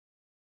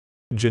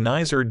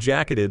Genizer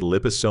Jacketed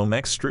Liposome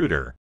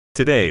Extruder.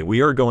 Today we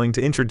are going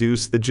to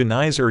introduce the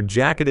Genizer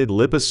Jacketed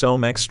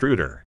Liposome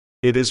Extruder.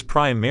 It is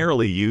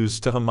primarily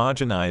used to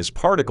homogenize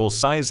particle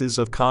sizes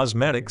of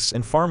cosmetics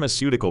and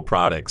pharmaceutical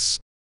products,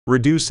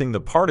 reducing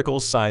the particle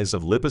size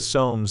of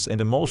liposomes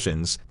and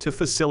emulsions to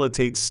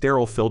facilitate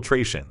sterile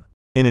filtration.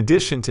 In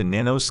addition to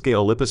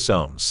nanoscale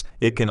liposomes,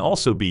 it can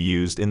also be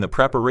used in the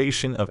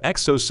preparation of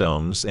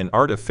exosomes and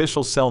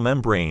artificial cell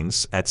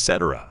membranes,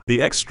 etc. The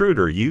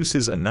extruder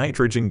uses a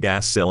nitrogen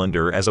gas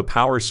cylinder as a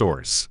power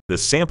source. The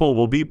sample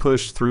will be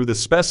pushed through the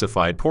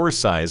specified pore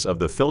size of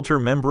the filter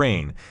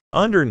membrane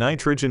under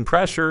nitrogen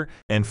pressure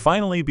and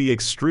finally be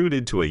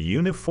extruded to a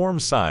uniform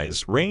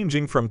size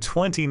ranging from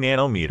 20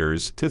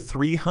 nanometers to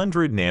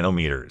 300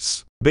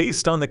 nanometers.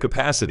 Based on the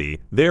capacity,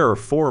 there are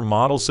 4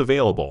 models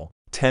available: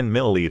 10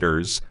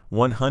 milliliters,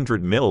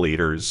 100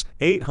 milliliters,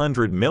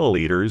 800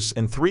 milliliters,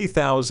 and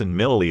 3000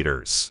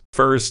 milliliters.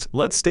 First,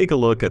 let's take a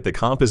look at the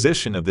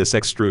composition of this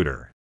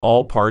extruder.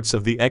 All parts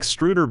of the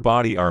extruder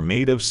body are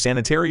made of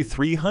sanitary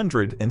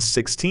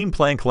 316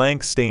 plank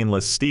length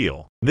stainless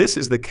steel. This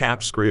is the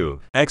cap screw,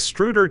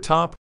 extruder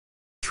top,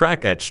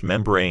 track etch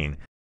membrane,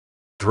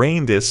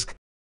 drain disc,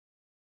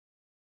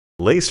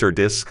 laser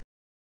disc,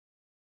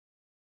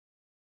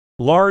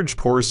 large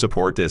pore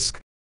support disc,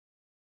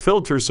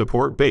 filter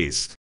support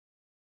base,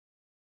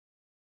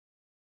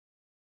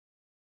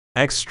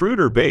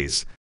 extruder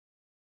base,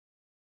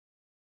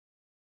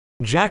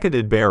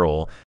 jacketed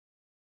barrel,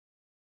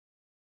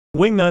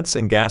 wing nuts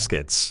and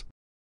gaskets.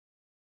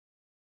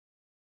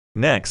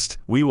 Next,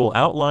 we will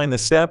outline the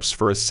steps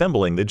for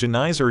assembling the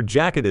Genizer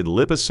Jacketed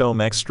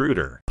Liposome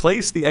Extruder.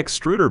 Place the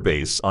extruder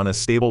base on a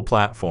stable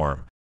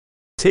platform.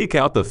 Take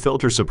out the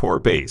filter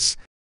support base.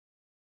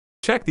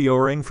 Check the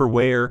O-ring for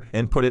wear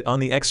and put it on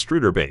the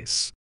extruder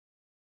base.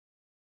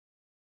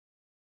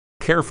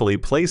 Carefully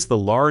place the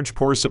large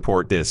pore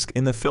support disc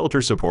in the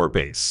filter support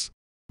base.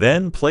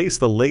 Then place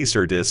the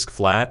laser disc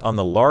flat on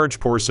the large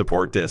pore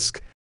support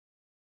disc,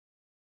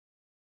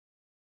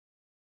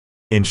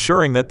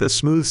 ensuring that the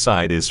smooth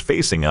side is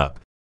facing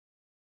up.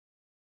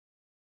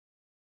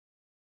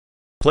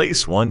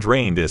 Place one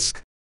drain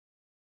disc,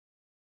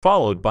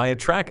 followed by a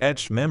track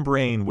etch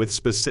membrane with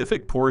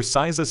specific pore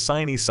size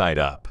assignee side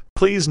up.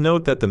 Please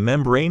note that the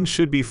membrane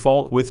should be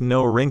fault with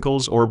no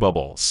wrinkles or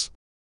bubbles.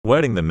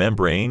 Wetting the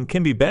membrane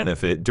can be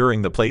benefit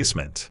during the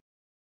placement.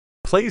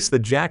 Place the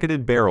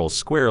jacketed barrel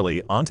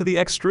squarely onto the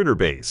extruder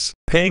base,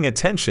 paying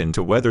attention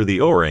to whether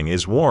the O-ring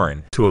is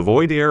worn to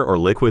avoid air or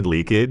liquid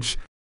leakage.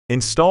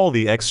 Install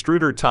the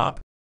extruder top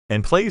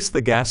and place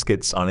the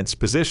gaskets on its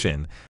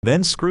position,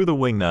 then screw the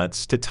wing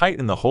nuts to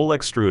tighten the whole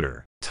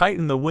extruder.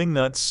 Tighten the wing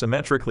nuts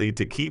symmetrically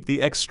to keep the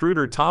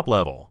extruder top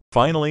level.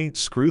 Finally,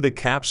 screw the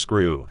cap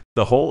screw.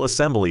 The whole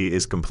assembly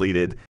is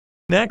completed.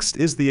 Next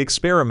is the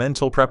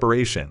experimental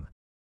preparation.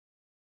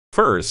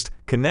 First,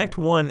 connect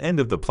one end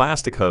of the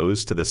plastic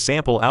hose to the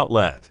sample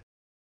outlet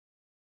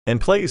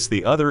and place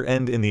the other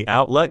end in the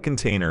outlet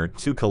container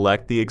to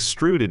collect the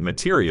extruded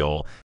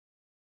material.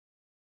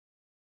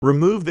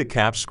 Remove the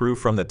cap screw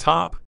from the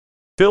top.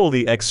 Fill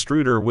the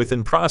extruder with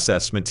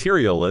in-process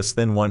material less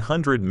than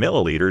 100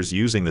 milliliters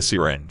using the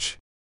syringe.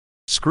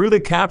 Screw the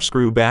cap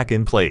screw back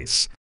in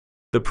place.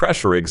 The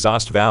pressure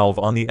exhaust valve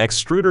on the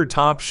extruder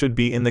top should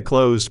be in the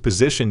closed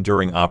position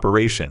during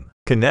operation.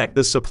 Connect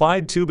the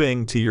supplied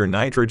tubing to your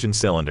nitrogen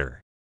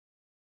cylinder.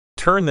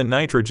 Turn the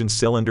nitrogen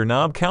cylinder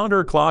knob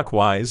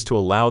counterclockwise to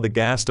allow the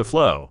gas to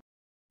flow.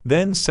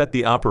 Then set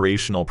the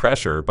operational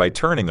pressure by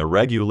turning the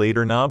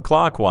regulator knob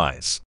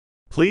clockwise.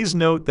 Please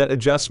note that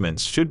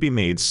adjustments should be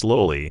made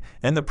slowly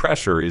and the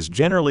pressure is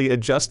generally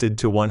adjusted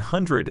to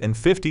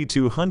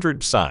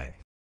 150–200 psi.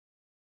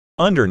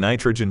 Under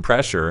nitrogen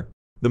pressure,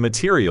 the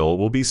material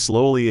will be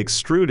slowly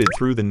extruded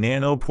through the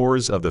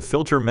nanopores of the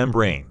filter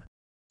membrane.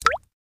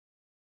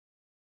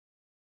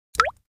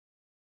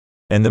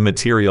 And the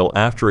material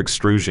after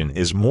extrusion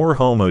is more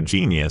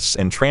homogeneous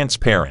and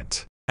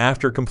transparent.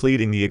 After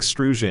completing the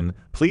extrusion,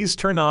 please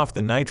turn off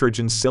the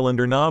nitrogen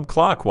cylinder knob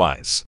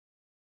clockwise.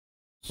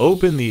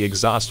 Open the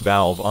exhaust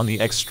valve on the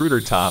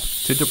extruder top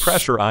to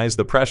depressurize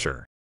the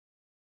pressure.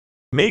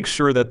 Make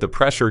sure that the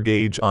pressure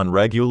gauge on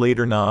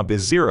regulator knob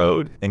is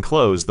zeroed and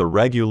close the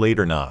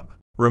regulator knob.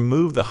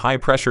 Remove the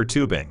high-pressure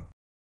tubing.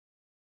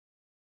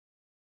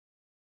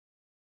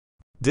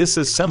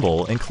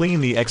 Disassemble and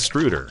clean the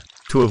extruder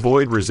to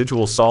avoid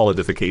residual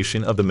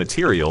solidification of the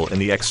material in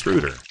the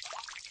extruder.